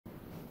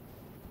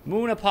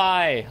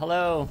Moonapai,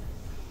 hello.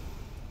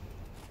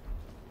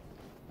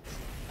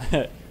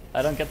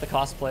 I don't get the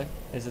cosplay.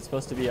 Is it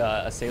supposed to be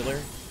a sailor?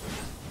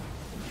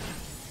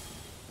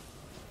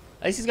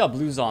 At least he's got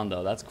blues on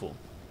though, that's cool.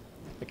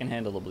 I can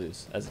handle the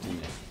blues as a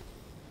teammate.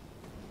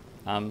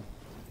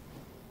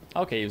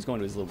 Okay, he was going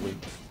to his little blue.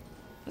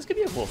 This could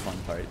be a cool fun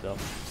party though.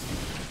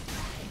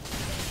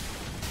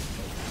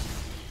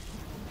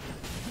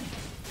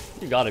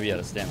 You gotta be out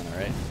of stamina,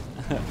 right?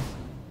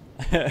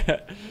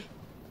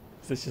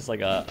 Is this just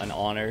like an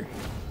honor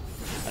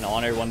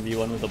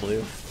 1v1 with a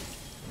blue?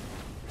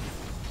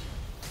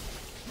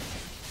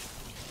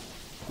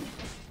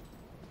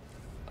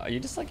 Are you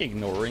just like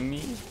ignoring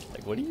me?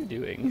 Like, what are you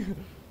doing?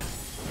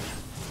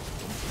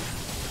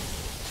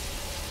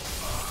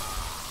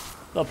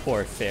 The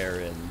poor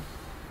Farron.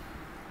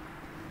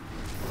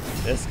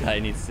 This guy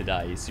needs to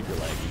die. He's super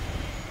laggy.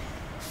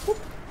 Whoop.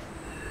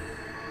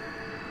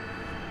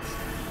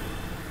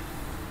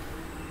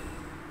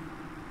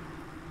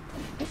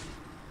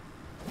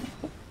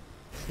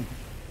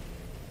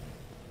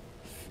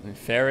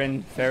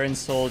 Farron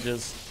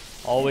soldiers,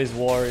 always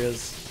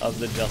warriors of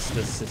the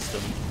justice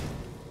system.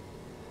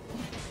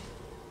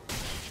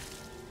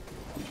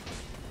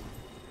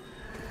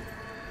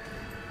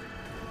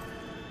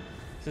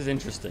 This is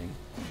interesting.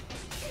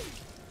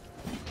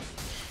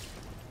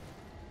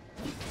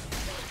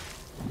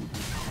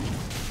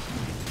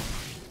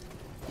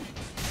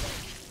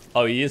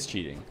 Oh, he is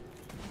cheating.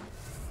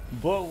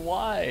 But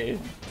why?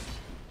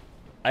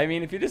 I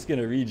mean, if you're just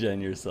gonna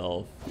regen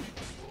yourself,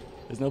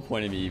 there's no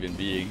point in me even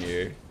being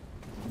here.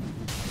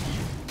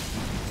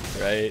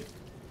 Right?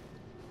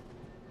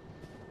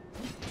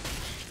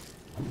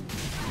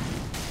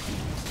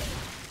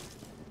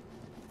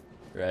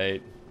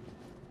 Right?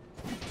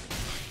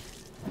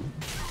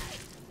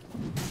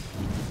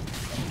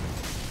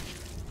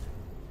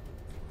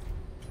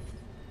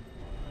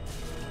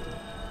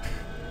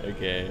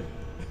 Okay.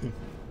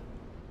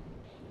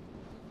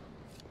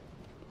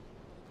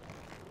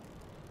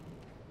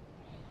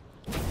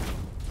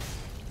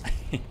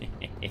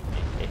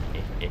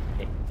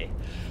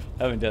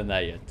 I haven't done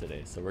that yet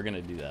today, so we're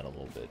gonna do that a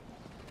little bit.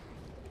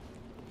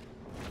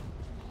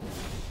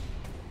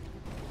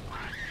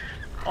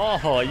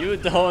 Oh, you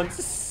don't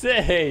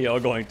say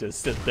you're going to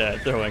sit there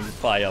throwing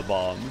fire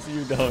bombs.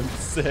 You don't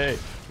say.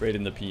 Right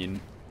in the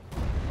peen.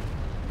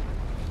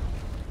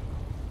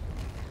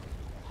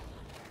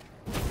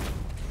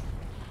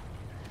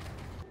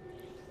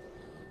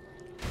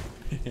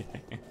 Okay.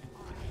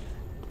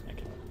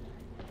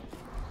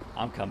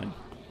 I'm coming.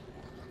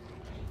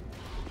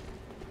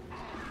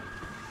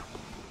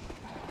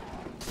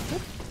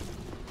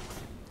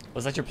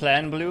 Was that your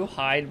plan, Blue?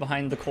 Hide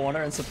behind the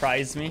corner and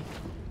surprise me? You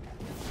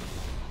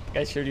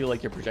guys sure do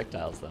like your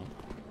projectiles, though.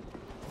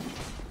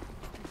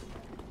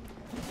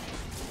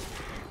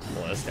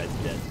 Oh, this guy's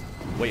dead.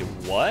 Wait,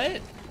 what?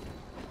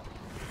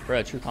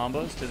 Bro, true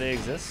combos, do they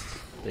exist?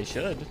 They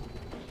should.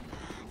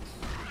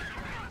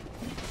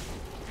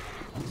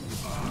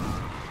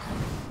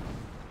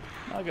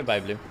 Oh, goodbye,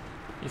 Blue.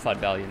 You fought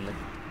valiantly.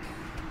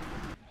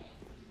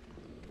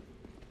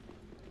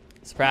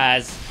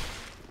 Surprise!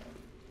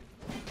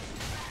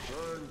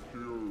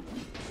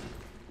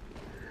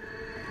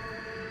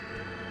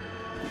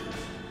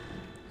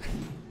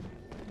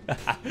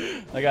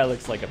 That guy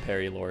looks like a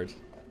parry lord.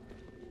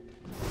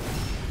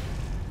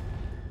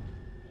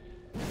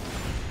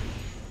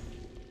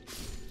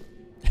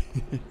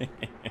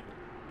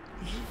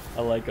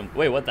 I like him.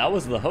 Wait, what? That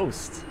was the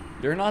host.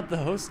 You're not the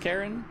host,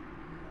 Karen?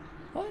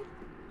 What?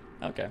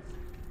 Okay.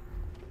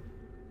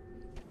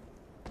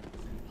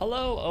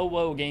 Hello,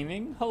 Owo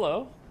Gaming.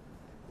 Hello.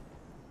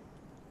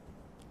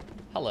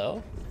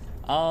 Hello.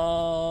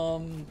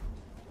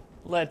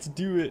 Let's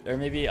do it. Or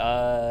maybe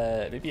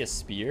a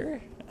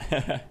spear?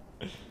 I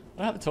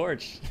don't have a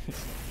torch.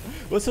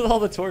 What's with all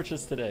the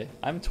torches today?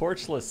 I'm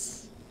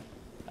torchless.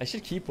 I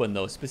should keep one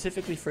though,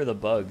 specifically for the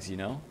bugs, you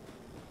know?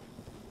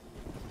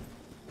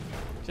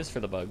 Just for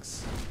the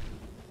bugs.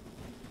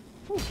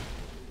 Whew.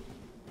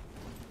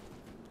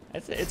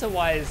 It's a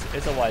wise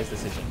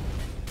decision.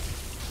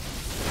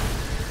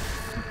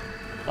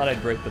 Thought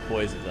I'd break the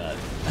poise of that.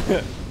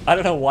 I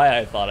don't know why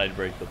I thought I'd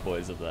break the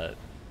poise of that.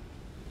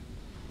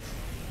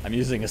 I'm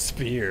using a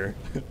spear.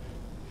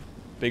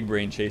 Big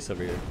brain chase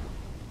over here.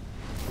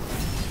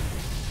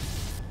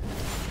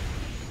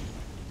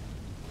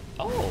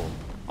 Oh,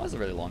 that was a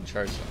really long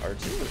charge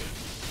R2.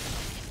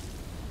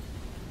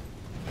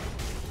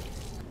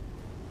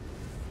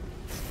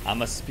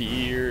 I'm a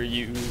spear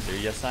user,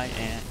 yes I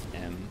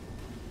am.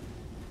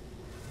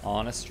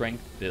 On a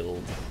strength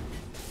build.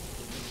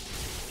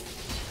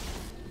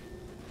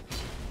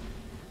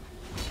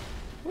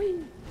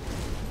 Whee!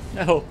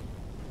 No!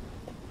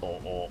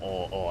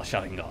 Oh,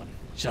 Sharingan.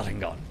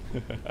 Sharingan.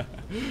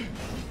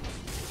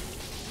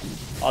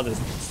 I'll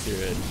just do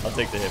it. I'll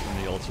take the hit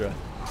from the Ultra.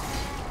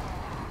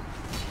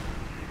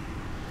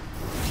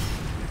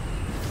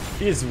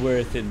 It's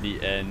worth in the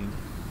end.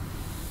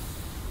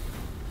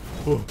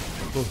 Oh.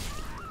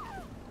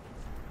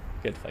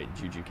 Good fight,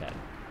 Juju Cat.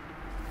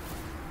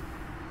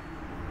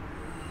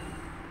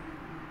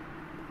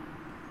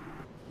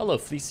 Hello,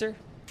 Fleecer.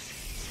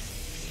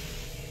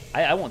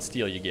 I won't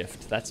steal your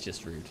gift. That's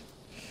just rude.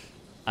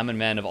 I'm a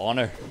man of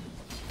honor.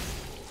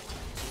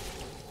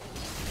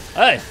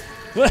 Hey!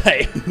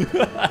 Hey!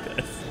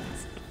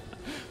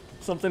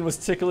 Something was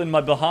tickling my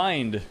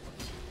behind.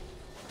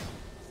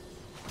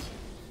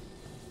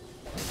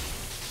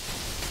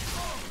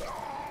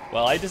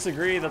 Well, I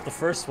disagree that the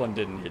first one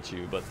didn't hit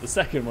you, but the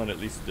second one at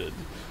least did.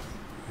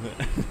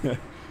 That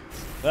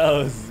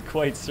was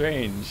quite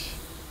strange.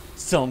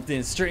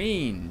 Something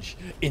strange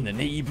in the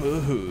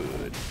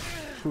neighborhood.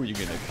 Who are you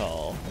gonna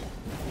call?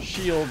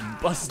 Shield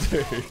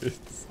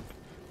Busters.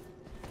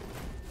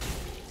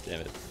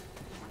 Damn it.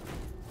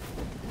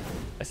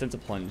 I sense a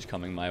plunge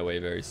coming my way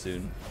very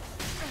soon.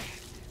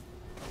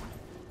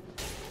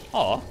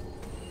 Aw.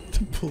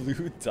 The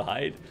blue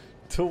died?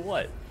 To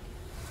what?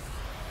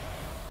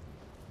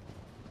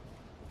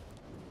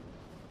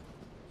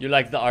 You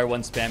like the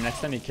R1 spam.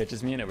 Next time he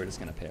catches me, and we're just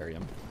gonna parry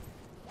him.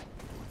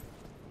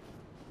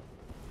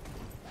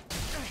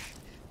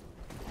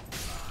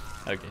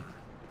 Okay.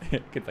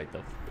 Good fight,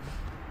 though.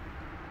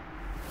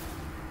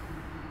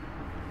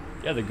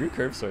 Yeah, the Groot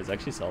curve sword is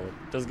actually solid.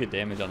 Does good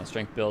damage on a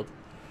strength build.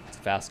 It's a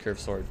fast curve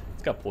sword.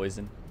 It's got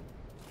poison.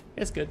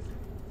 It's good.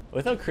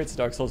 Without crits,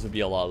 Dark Souls would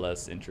be a lot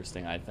less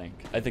interesting, I think.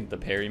 I think the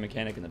parry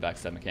mechanic and the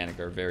backstab mechanic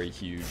are very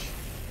huge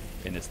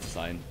in this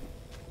design.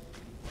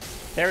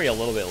 Parry a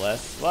little bit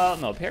less. Well,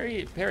 no,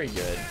 parry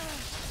good.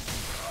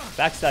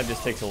 Backstab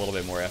just takes a little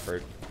bit more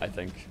effort, I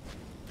think.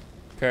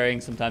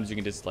 Parrying, sometimes you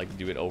can just like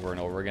do it over and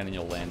over again and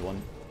you'll land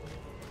one.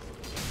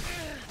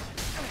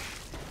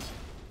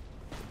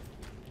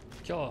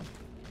 Sure.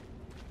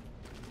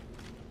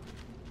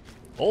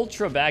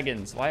 Ultra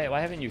Baggins. Why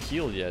haven't you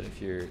healed yet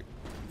if you're...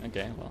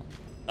 Okay, well.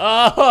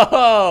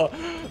 Oh!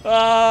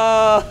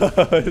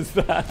 Oh! Is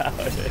that how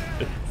it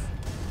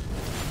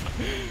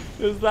is?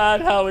 Is that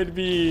how it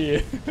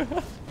be?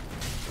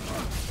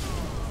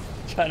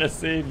 Trying to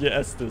save you,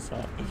 Estes,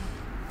 huh?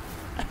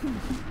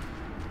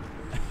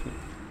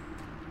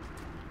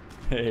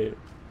 Hey.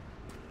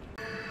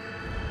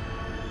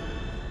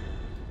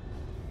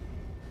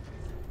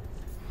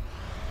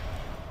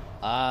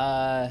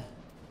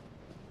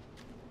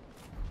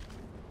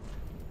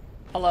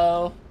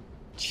 Hello.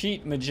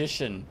 Cheat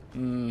magician.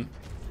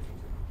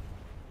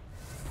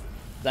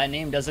 That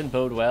name doesn't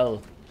bode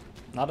well.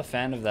 Not a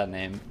fan of that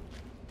name.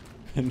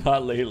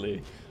 Not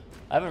lately.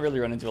 I haven't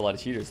really run into a lot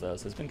of cheaters though,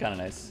 so it's been kind of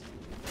nice.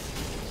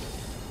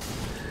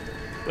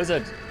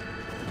 Wizard.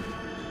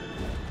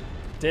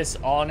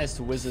 Dishonest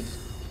wizard.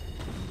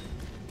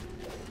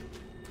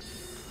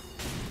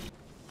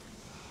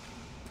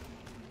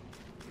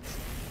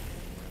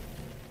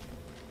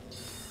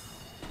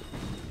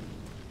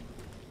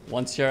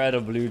 Once you're out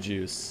of blue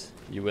juice,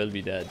 you will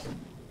be dead.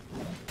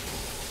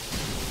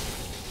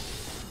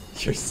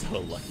 You're so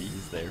lucky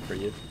he's there for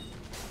you.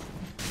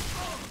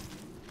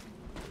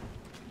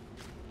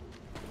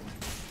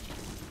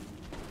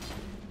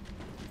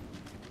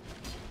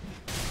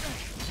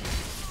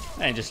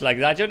 And just like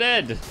that, you're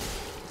dead.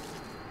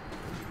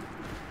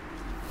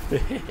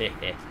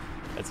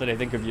 That's what I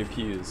think of your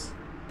pews.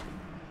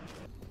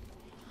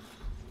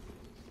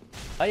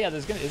 Oh yeah,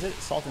 is it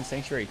Salt and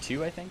Sanctuary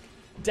 2, I think?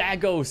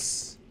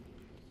 Dagos!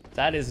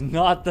 That is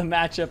not the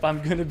matchup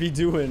I'm gonna be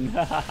doing.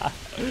 Let's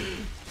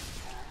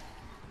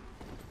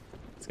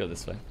go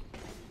this way.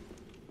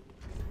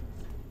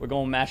 We're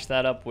gonna match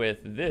that up with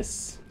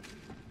this.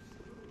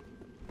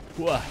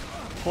 Hua,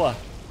 hua,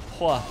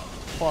 hua,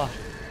 hua,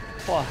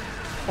 hua,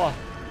 hua,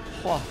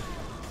 hua.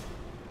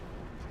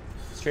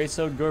 Straight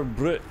so good,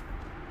 brut.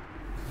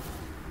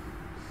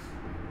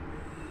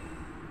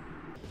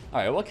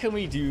 Alright, what can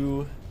we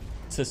do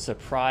to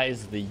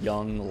surprise the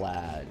young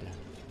lad?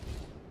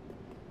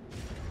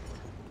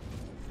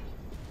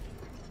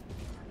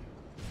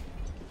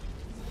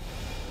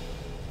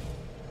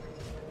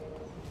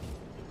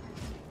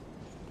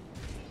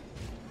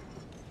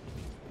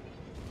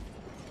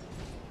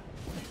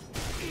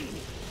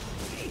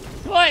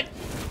 What?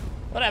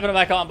 What happened to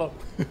my combo?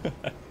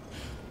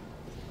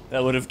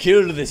 That would have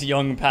killed this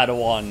young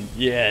Padawan.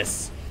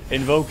 Yes.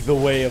 Invoke the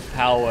way of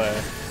power.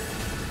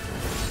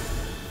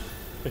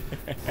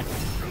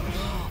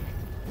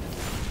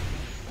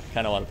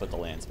 Kind of want to put the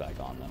lance back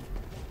on though.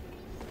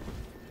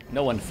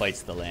 No one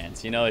fights the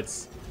lance. You know,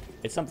 it's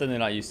something they're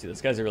not used to.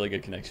 This guy's a really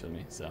good connection with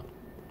me, so.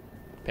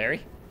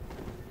 Parry?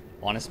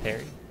 Honest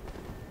parry?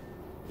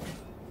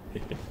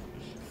 Come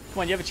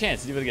on, you have a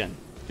chance to do it again.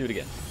 Do it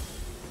again.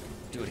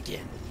 Do it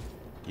again.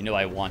 You know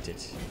I want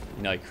it.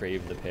 You know I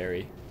crave the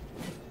parry.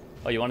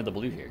 Oh, you wanted the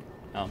blue here.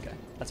 Oh, okay.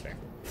 That's fair.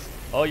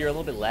 Oh, you're a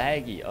little bit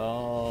laggy.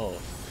 Oh.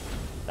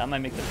 That might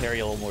make the parry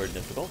a little more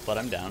difficult, but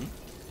I'm down.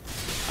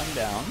 I'm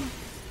down.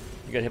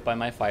 You got hit by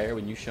my fire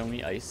when you show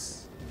me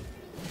ice.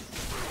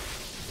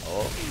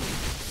 Oh.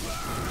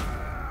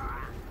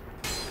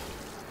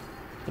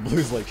 The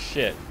blue's like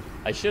shit.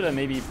 I should have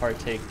maybe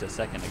partaked a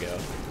second ago.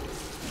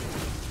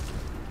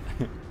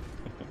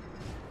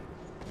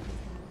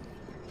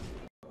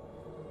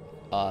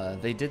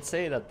 They did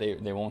say that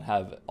they won't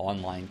have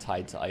online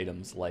tied to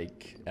items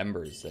like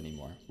Embers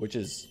anymore, which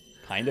is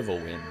kind of a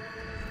win.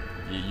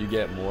 You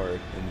get more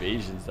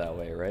invasions that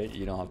way, right?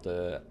 You don't have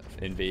to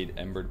invade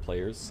embered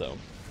players, so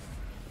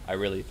I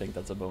really think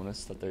that's a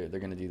bonus that they're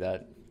gonna do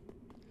that.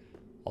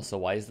 Also,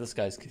 why is this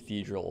guy's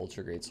Cathedral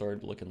Ultra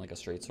Greatsword looking like a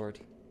straight sword?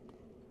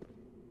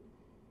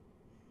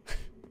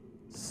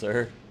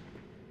 Sir?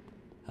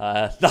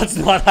 That's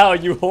not how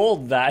you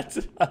hold that!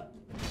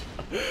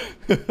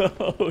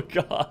 Oh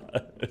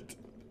god.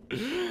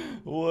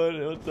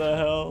 What the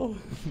hell?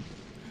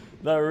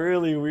 That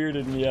really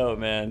weirded me out,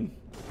 man.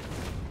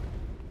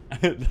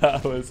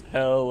 That was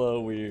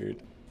hella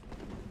weird.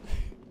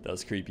 That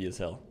was creepy as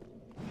hell.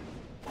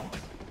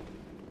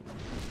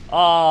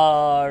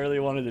 Ah, I really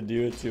wanted to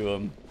do it to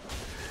him.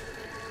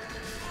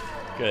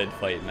 Good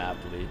fight,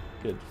 Mapley.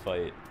 Good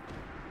fight.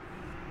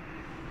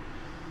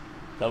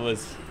 That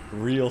was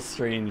real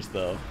strange,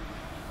 though.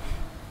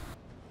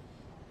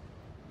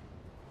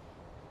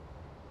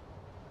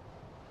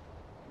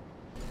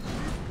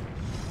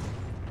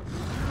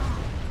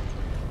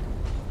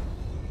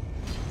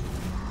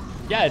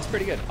 Yeah, it's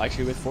pretty good.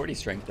 Actually, with 40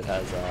 strength, it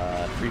has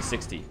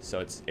 360, so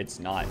it's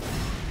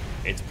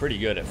pretty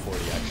good at 40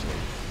 actually.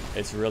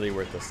 It's really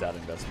worth the stat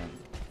investment.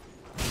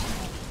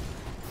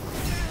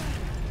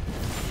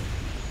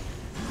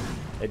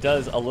 It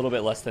does a little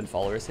bit less than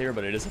followers here,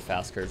 but it is a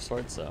fast curve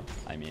sword, so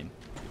I mean,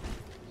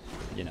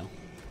 you know.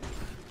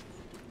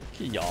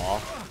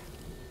 Yaw.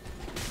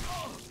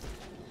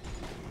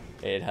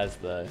 It has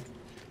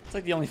it's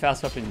like the only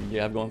fast weapon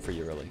you have going for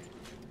you, really.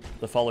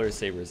 The follower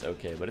saber is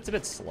okay, but it's a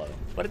bit slow.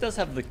 But it does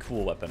have the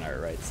cool weapon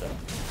art, right? So,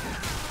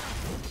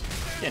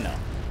 you know,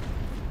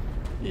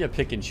 you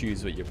pick and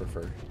choose what you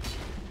prefer.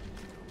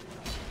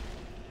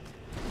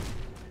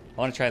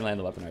 I want to try and land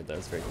the weapon art though.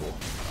 It's very cool.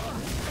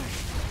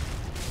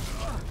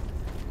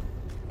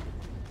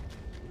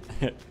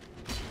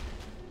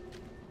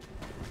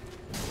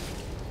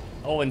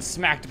 Oh, and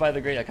smacked by the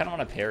great. I kind of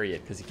want to parry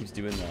it because he keeps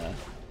doing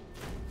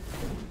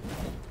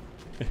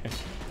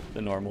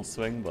the normal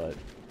swing, but.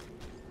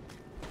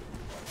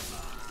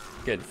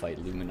 Good fight,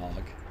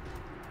 Luminog.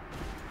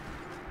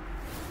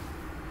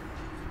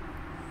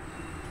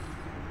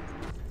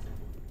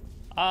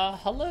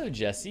 Hello,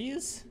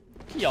 Jessies.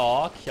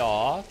 Kya,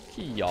 kya,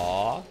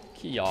 kya,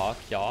 kya,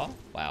 kya.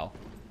 Wow.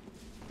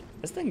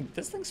 This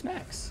thing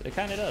smacks. It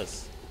kind of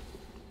does.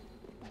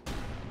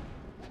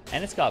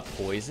 And it's got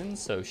poison,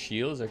 so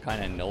shields are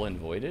kind of null and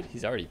voided.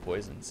 He's already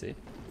poisoned, see?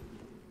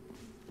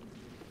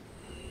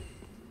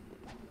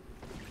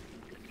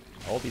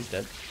 Oh, he's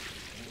dead.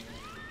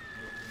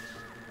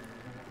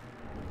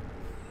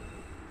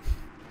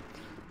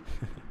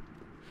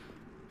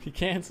 He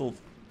canceled,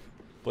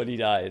 but he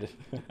died.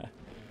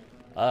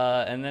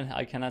 And then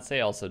I cannot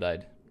say also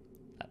died.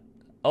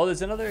 Oh,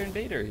 there's another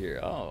invader here.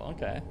 Oh,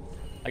 okay.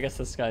 I guess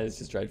this guy is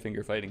just dried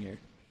finger fighting here.